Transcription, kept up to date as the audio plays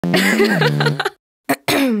What's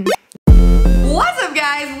up,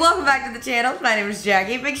 guys? Welcome back to the channel. My name is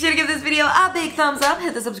Jackie. Make sure to give this video a big thumbs up,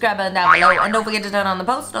 hit the subscribe button down below, and don't forget to turn on the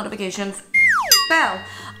post notifications bell.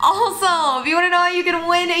 Also, if you want to know how you can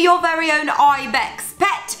win your very own IBEX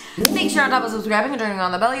pet, make sure on top of subscribing and turning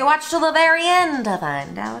on the bell, you watch till the very end to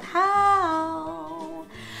find out how.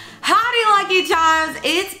 Howdy, Lucky Charms.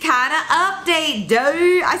 It's kinda update,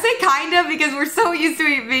 dude. I say kinda because we're so used to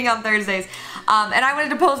it being on Thursdays. And I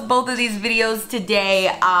wanted to post both of these videos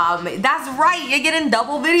today. That's right, you're getting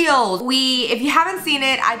double videos. If you haven't seen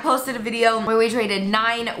it, I posted a video where we traded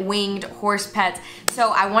 9 winged horse pets.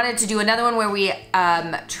 So I wanted to do another one where we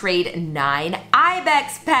trade 9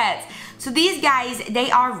 IBEX pets. So these guys, they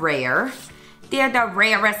are rare. They're the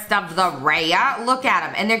rarest of the rare. Look at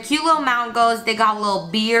them. And they're cute little mountain goats. They got a little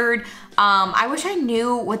beard. I wish I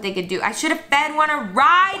knew what they could do. I should have fed one a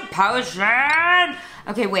ride potion.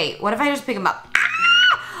 Okay, wait. What if I just pick him up?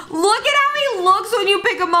 Ah! Look at how he looks when you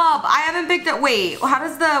pick him up. I haven't picked up. Wait, how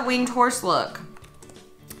does the winged horse look?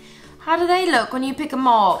 How do they look when you pick them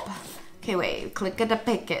up? Okay, wait. Click it to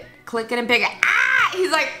pick it. Click it and pick it. Ah! He's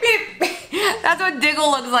like, beep. That's what Diggle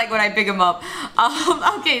looks like when I pick him up.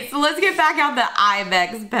 Okay, so let's get back out the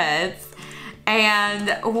IBEX pets.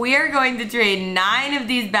 And we're going to trade 9 of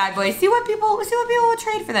these bad boys. See what people will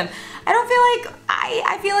trade for them. I don't feel like,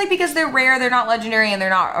 I feel like because they're rare, they're not legendary, and they're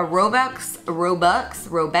not a Robux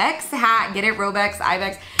hat, get it, Robux,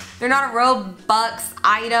 IBEX. They're not a Robux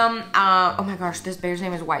item. Oh my gosh, this bear's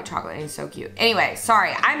name is White Chocolate and he's so cute. Anyway,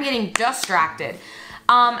 sorry, I'm getting distracted.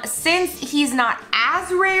 Since he's not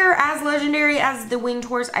as rare, as legendary as the winged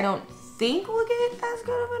horse, I don't think we'll get as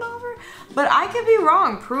good of an offer, but I could be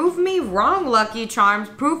wrong. Prove me wrong, Lucky Charms.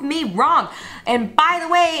 Prove me wrong. And by the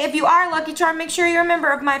way, if you are a Lucky Charm, make sure you're a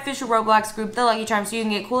member of my official Roblox group, the Lucky Charms, so you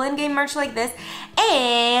can get cool in-game merch like this.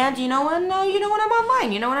 And you know when I'm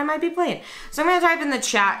online, you know when I might be playing. So I'm gonna type in the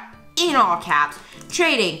chat in all caps,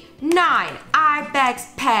 trading 9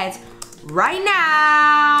 IBEX pets right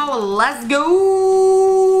now. Let's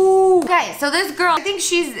go. Okay, so this girl, I think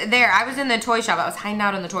she's there. I was in the toy shop. I was hiding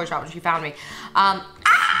out in the toy shop and she found me.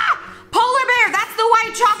 Polar bear. That's the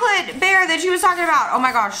white chocolate bear that she was talking about. Oh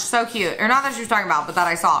my gosh, so cute. Or not that she was talking about, but that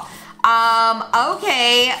I saw.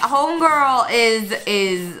 Okay, homegirl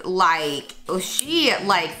is like, she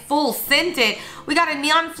like full scented. We got a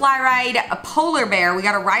neon fly ride, a polar bear. We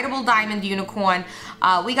got a rideable diamond unicorn.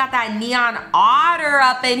 We got that neon otter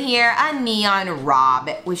up in here, a neon rob.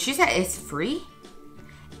 Wait, she said it's free?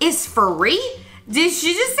 It's free? Did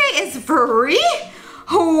she just say it's free?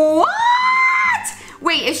 What?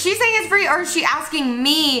 Wait, is she saying it's free or is she asking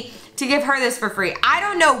me to give her this for free? I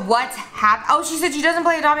don't know what's happening. Oh, she said she doesn't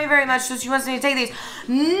play Adopt Me very much, so she wants me to take these.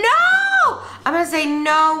 No! I'm gonna say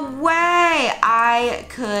no way. I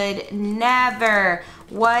could never.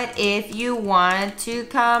 What if you want to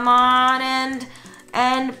come on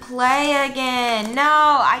and play again? No,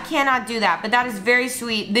 I cannot do that, but that is very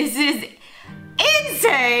sweet. This is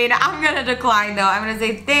insane. I'm gonna decline though. I'm gonna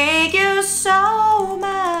say thank you so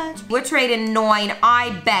much. We're trading 9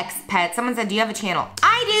 IBEX pets. Someone said, do you have a channel?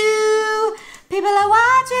 I do. People are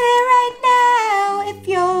watching it right now if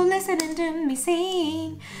you're listening to me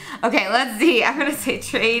sing. Okay, let's see. I'm gonna say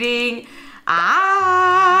trading. Why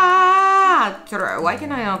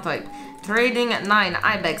can I not type? Trading 9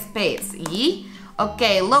 IBEX pets. Yee?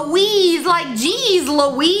 Okay, Louise, like geez,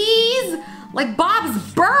 Louise. Like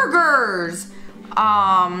Bob's Burgers.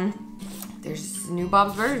 There's a new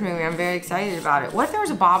Bob's Burgers movie. I'm very excited about it. What if there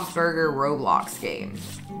was a Bob's Burger Roblox game?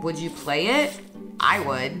 Would you play it? I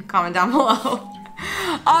would. Comment down below.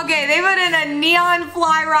 Okay, they put in a neon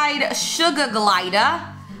fly ride sugar glider.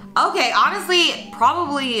 Okay, honestly,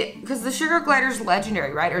 probably because the sugar glider's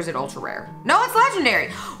legendary, right? Or is it ultra rare? No, it's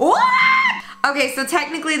legendary. What? Okay, so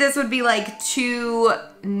technically this would be like 2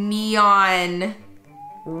 neon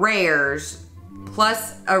rares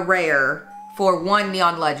plus a rare for 1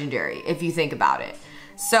 neon legendary, if you think about it.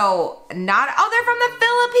 So, not, oh, they're from the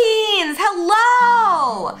Philippines.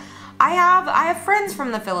 Hello. I have friends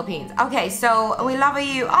from the Philippines. Okay, so we love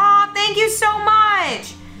you. Oh, thank you so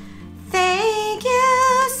much. Thank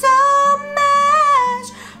you so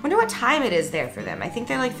much. Wonder what time it is there for them. I think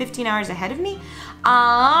they're like 15 hours ahead of me.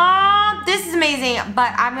 This is amazing,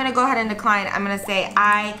 but I'm gonna go ahead and decline. I'm gonna say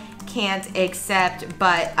I can't accept,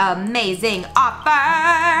 but amazing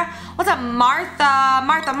offer. What's up, Martha?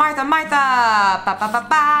 Martha.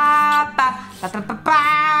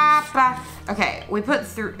 Okay, we put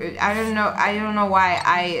through. I don't know why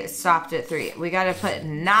I stopped at 3. We gotta put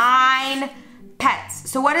 9 pets.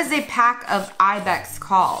 So what is a pack of IBEX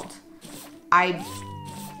called?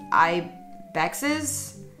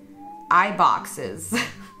 IBEXes? iBoxes.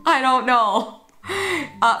 I don't know.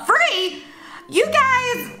 Free? You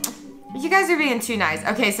guys are being too nice.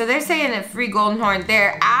 Okay, so they're saying a free golden horn.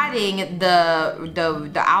 They're adding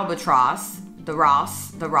the albatross, the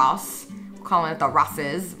Ross. We're calling it the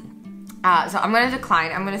Rosses. So I'm gonna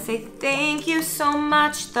decline. I'm gonna say thank you so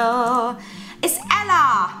much though. It's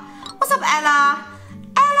Ella. What's up, Ella?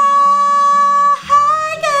 Ella,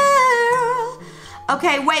 hi girl.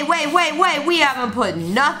 Okay, wait. We haven't put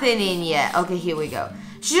nothing in yet. Okay, here we go.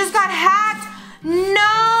 She just got hacked.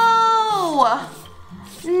 No,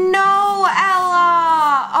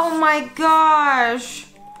 Ella. Oh my gosh.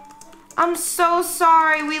 I'm so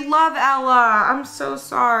sorry. We love Ella. I'm so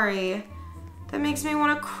sorry. That makes me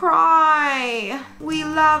want to cry. We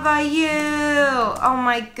love you. Oh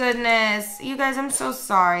my goodness. You guys, I'm so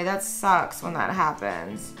sorry. That sucks when that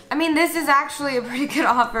happens. I mean, this is actually a pretty good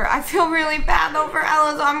offer. I feel really bad though for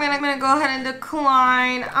Ella, so I'm gonna go ahead and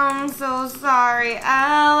decline. I'm so sorry,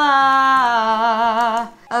 Ella.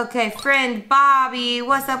 Okay, friend Bobby,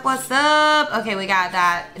 what's up? Okay, we got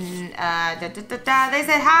that. They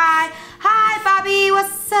said hi. Hi, Bobby,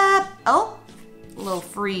 what's up? Oh. Little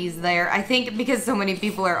freeze there. I think because so many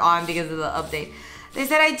people are on because of the update. They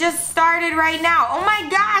said I just started right now. Oh my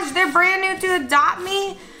gosh, they're brand new to Adopt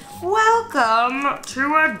Me. Welcome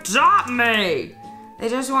to Adopt Me. They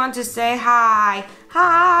just want to say hi.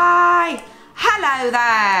 Hi. Hello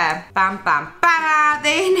there. Bam bam bam.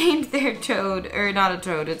 They named their toad, or not a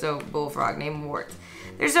toad, it's a bullfrog named Wart.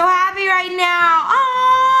 They're so happy right now.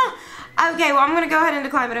 Ah. Okay, well I'm gonna go ahead and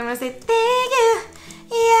decline, but I'm gonna say thank you.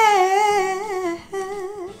 Yeah.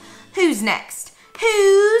 Who's next?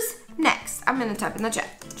 I'm gonna type in the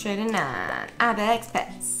chat. Trading 9. IBEX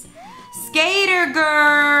pets. Skater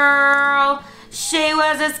girl. She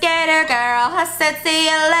was a skater girl. I said, see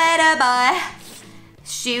you later, boy.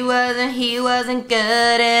 He wasn't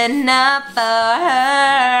good enough for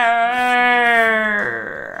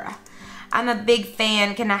her. I'm a big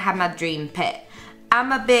fan. Can I have my dream pet?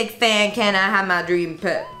 I'm a big fan, can I have my dream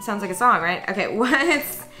pet? Sounds like a song, right? Okay,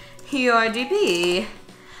 what's your GP?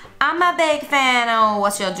 I'm a big fan, oh,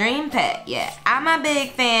 what's your dream pet? Yeah, I'm a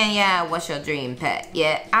big fan, yeah, what's your dream pet?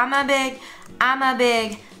 Yeah, I'm a big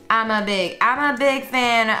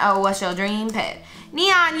fan, oh, what's your dream pet?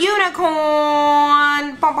 Neon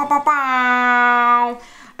unicorn! Bow, bow, bow, bow.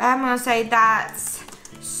 I'm gonna say that's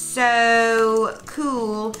so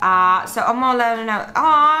cool. So I'm gonna let her know.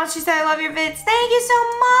 Aw, she said I love your vids. Thank you so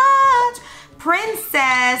much.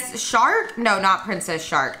 Princess Shark? No, not Princess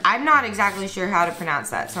Shark. I'm not exactly sure how to pronounce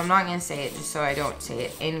that, so I'm not gonna say it just so I don't say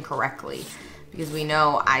it incorrectly. Because we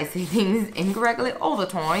know I say things incorrectly all the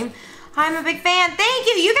time. I'm a big fan. Thank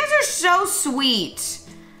you. You guys are so sweet.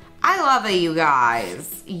 I love it, you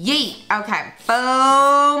guys. Yeet. Okay.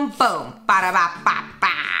 Boom, boom. Ba-da-ba-ba-ba.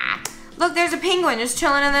 Look, there's a penguin just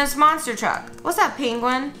chilling in this monster truck. What's up,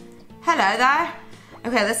 penguin? Hello there.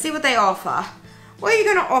 Okay, let's see what they offer. What are you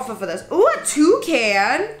gonna offer for this? Ooh, a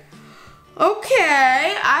toucan.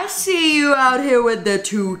 Okay, I see you out here with the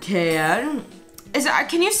toucan.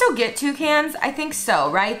 Can you still get toucans? I think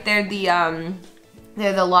so, right? They're the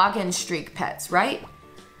login streak pets, right?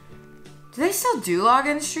 Do they still do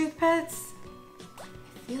login streak pets? I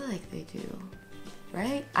feel like they do,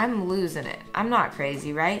 right? I'm losing it. I'm not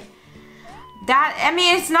crazy, right? I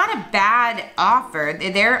mean, it's not a bad offer.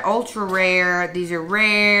 They're ultra rare. These are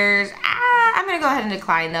rares. I'm gonna go ahead and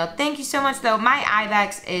decline though. Thank you so much though. My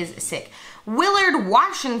IBEX is sick. Willard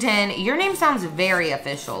Washington, your name sounds very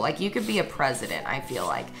official. Like you could be a president, I feel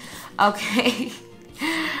like. Okay.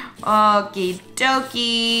 Okie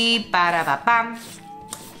dokie. Ba-da-ba-bam.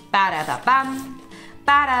 Ba-da-ba-bam.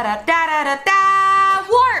 Ba-da-da-da-da-da-da.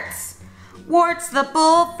 Warts the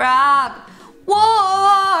bullfrog.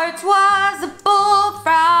 Warts was a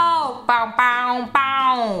bullfrog. Bow, bow,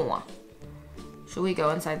 bow. Should we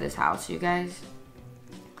go inside this house, you guys?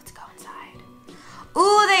 Let's go inside.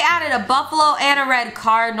 Ooh, they added a buffalo and a red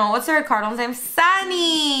cardinal. What's the red cardinal's name?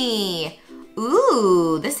 Sunny.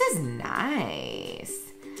 Ooh, this is nice.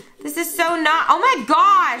 This is so nice. Oh my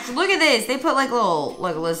gosh, look at this. They put like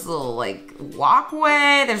this little like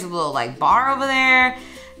walkway. There's a little like bar over there.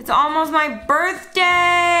 It's almost my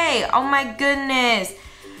birthday. Oh my goodness.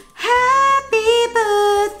 Happy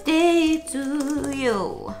birthday to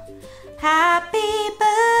you. Happy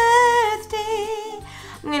birthday.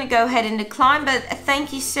 I'm gonna go ahead and decline, but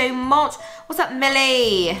thank you so much. What's up,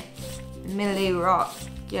 Millie? Millie Rock.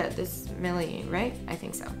 Yeah, this Millie, right? I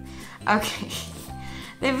think so. Okay.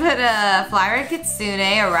 They put a flyer kitsune,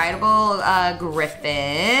 a rideable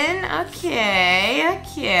griffin. Okay.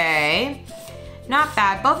 Not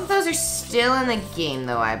bad. Both of those are still in the game,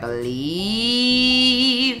 though, I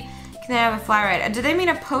believe. Can Can they have a fly ride? Do they mean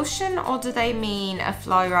a potion or do they mean a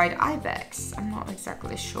fly ride ibex? I'm not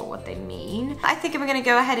exactly sure what they mean. I think I'm gonna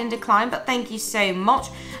go ahead and decline, but thank you so much.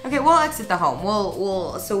 Okay, we'll exit the home.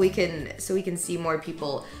 We'll so we can see more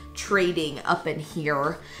people trading up in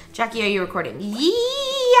here. Jackie, are you recording? Yeah,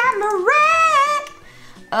 I'm a wreck.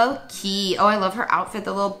 Okay. Oh, I love her outfit.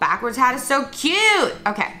 The little backwards hat is so cute.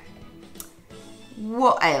 Okay.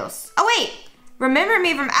 What else? Oh wait. Remember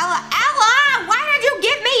me from Ella. Ella, why did you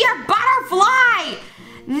give me your butterfly?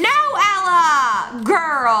 No, Ella,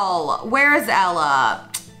 girl. Where's Ella?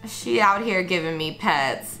 She out here giving me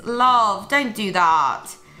pets. Love, don't do that.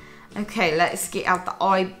 Okay, let's get out the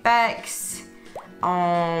ibex.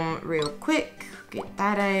 Real quick. Get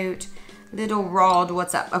that out. Little Rod,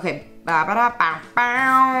 what's up? Okay. A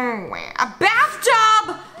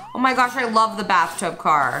bathtub! Oh my gosh, I love the bathtub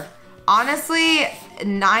car. Honestly,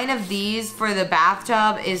 9 of these for the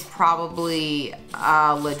bathtub is probably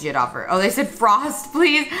a legit offer. Oh, they said frost,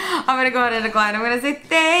 please. I'm gonna go ahead and decline. I'm gonna say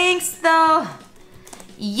thanks, though.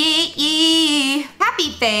 Yeah. Happy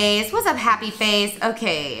face. What's up, happy face?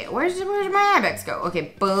 Okay, where's my ibex go?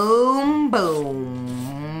 Okay, boom,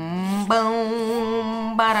 boom,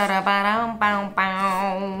 boom.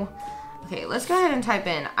 Ba-da-da-ba-dum-bow-bow. Okay, let's go ahead and type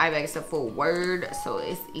in ibex a full word so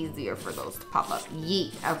it's easier for those to pop up.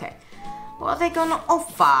 Yeet. Okay. What are they gonna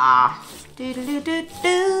offer?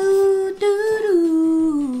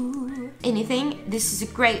 Anything? This is a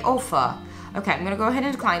great offer. Okay, I'm gonna go ahead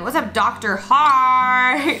and decline. What's up, Dr.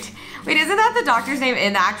 Hart? Wait, isn't that the doctor's name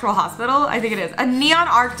in the actual hospital? I think it is. A neon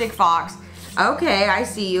Arctic fox. Okay, I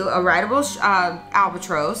see you. A rideable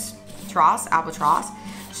albatross. Albatross.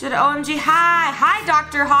 Should OMG, hi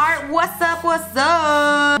Dr. Hart, what's up, what's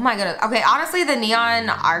up? Oh my goodness, okay, honestly the neon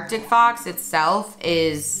Arctic fox itself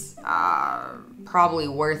is probably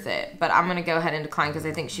worth it, but I'm gonna go ahead and decline because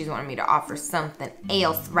I think she's wanting me to offer something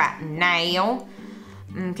else right now.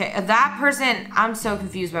 Okay, that person, I'm so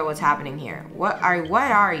confused by what's happening here. What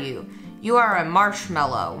are you? You are a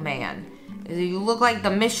marshmallow man. You look like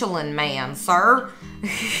the Michelin man, sir.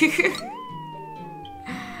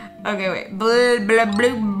 Okay, wait. Blue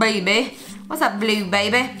baby. What's up, blue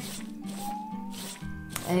baby?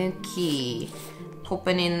 Okay.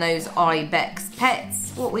 Popping in those ibex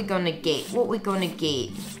pets. What we gonna get? What we gonna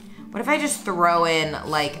get? What if I just throw in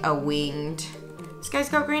like a winged? This guy's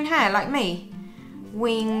got green hair like me.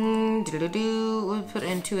 Wing. Doo-doo-doo. We'll put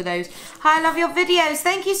in 2 of those. Hi, I love your videos.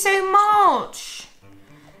 Thank you so much.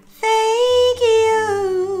 Thank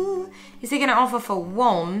you. Is he gonna offer for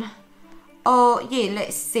 1? Oh, yeah,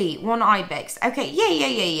 let's see. 1 ibex. Okay,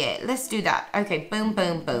 yeah. Let's do that. Okay, boom,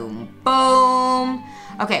 boom, boom, boom.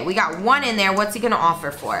 Okay, we got 1 in there. What's he gonna offer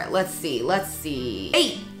for it? Let's see.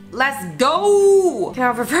 8. Let's go. Can I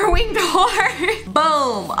offer for a winged horse?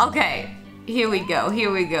 Boom. Okay, here we go.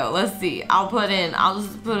 Let's see. I'll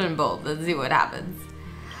just put in both. Let's see what happens.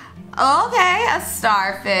 Okay, a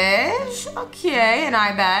starfish. Okay, an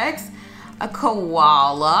ibex. A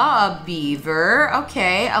koala, a beaver,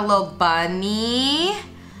 okay, a little bunny.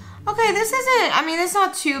 Okay, this isn't, I mean, it's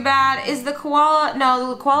not too bad. Is the koala, no,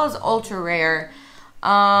 the koala is ultra rare.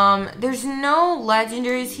 There's no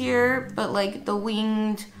legendaries here, but like the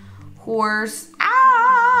winged horse,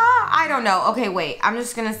 I don't know. Okay, wait, I'm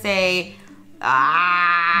just gonna say,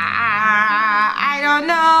 I don't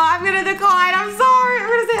know. I'm gonna decline, I'm sorry. I'm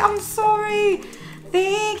gonna say, I'm sorry.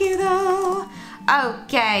 Thank you though.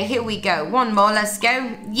 Okay, here we go. 1 more, let's go.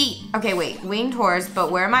 Yeet. Okay, wait, winged horse, but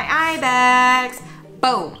where are my ibex?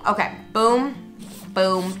 Boom. Okay, boom,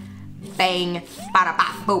 boom, bang, bada ba,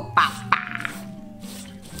 boop, ba, ba.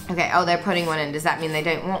 Okay, oh, they're putting 1 in. Does that mean they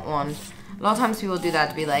don't want 1? A lot of times people do that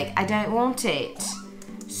to be like, I don't want it.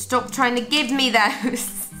 Stop trying to give me those.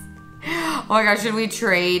 Oh my gosh, should we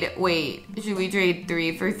trade? Wait, should we trade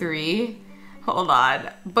 3 for 3? Hold on.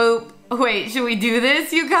 Boop. Wait, should we do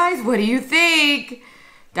this, you guys? What do you think?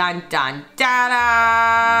 Dun, dun, dun,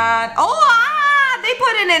 dun. Oh, they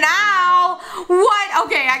put in an owl. What?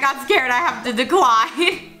 Okay, I got scared. I have to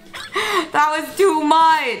decline. That was too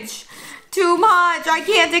much. Too much. I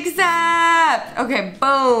can't accept. Okay,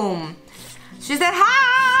 boom. She said,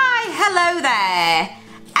 hi. Hello there.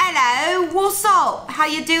 Hello. What's up? How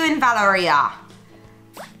you doing, Valeria?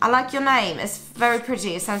 I like your name. It's very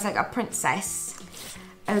pretty. It sounds like a princess.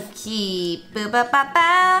 Okay.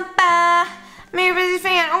 Ba-ba-ba-ba-ba. Mary Busy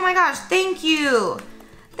fan. Oh my gosh. Thank you.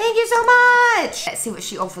 Thank you so much. Let's see what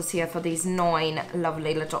she offers here for these 9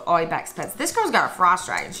 lovely little ibex pets. This girl's got a frost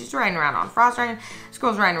dragon. She's riding around on a frost dragon. This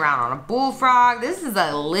girl's riding around on a bullfrog. This is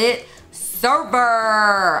a lit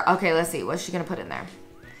server. Okay, let's see. What's she going to put in there?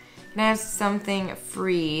 Can I have something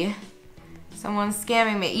free? Someone's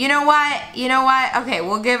scamming me. You know what? You know what? Okay,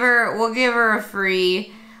 we'll give her a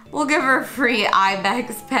free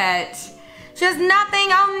IBEX pet. She has nothing.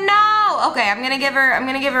 Oh no. Okay, I'm gonna give her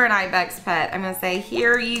an IBEX pet. I'm gonna say,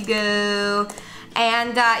 here you go.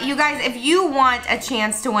 And you guys, if you want a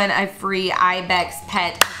chance to win a free IBEX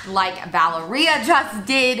pet like Valeria just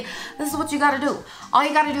did, this is what you gotta do. All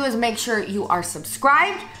you gotta do is make sure you are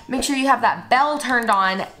subscribed, make sure you have that bell turned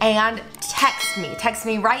on, and text me. Text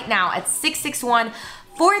me right now at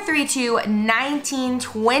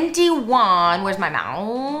 661-432-1921. Where's my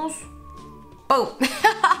mouse? Boom.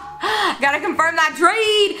 Gotta confirm that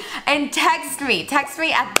trade and text me. Text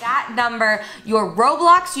me at that number your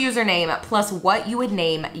Roblox username plus what you would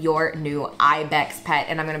name your new IBEX pet.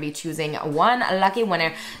 And I'm gonna be choosing one lucky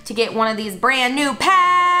winner to get one of these brand new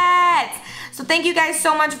pets. So thank you guys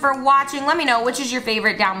so much for watching. Let me know which is your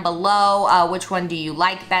favorite down below. Which one do you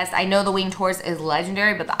like best? I know the winged horse is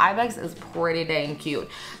legendary, but the IBEX is pretty dang cute.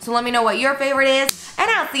 So let me know what your favorite is, and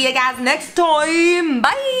I'll see you guys next time.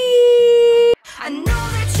 Bye.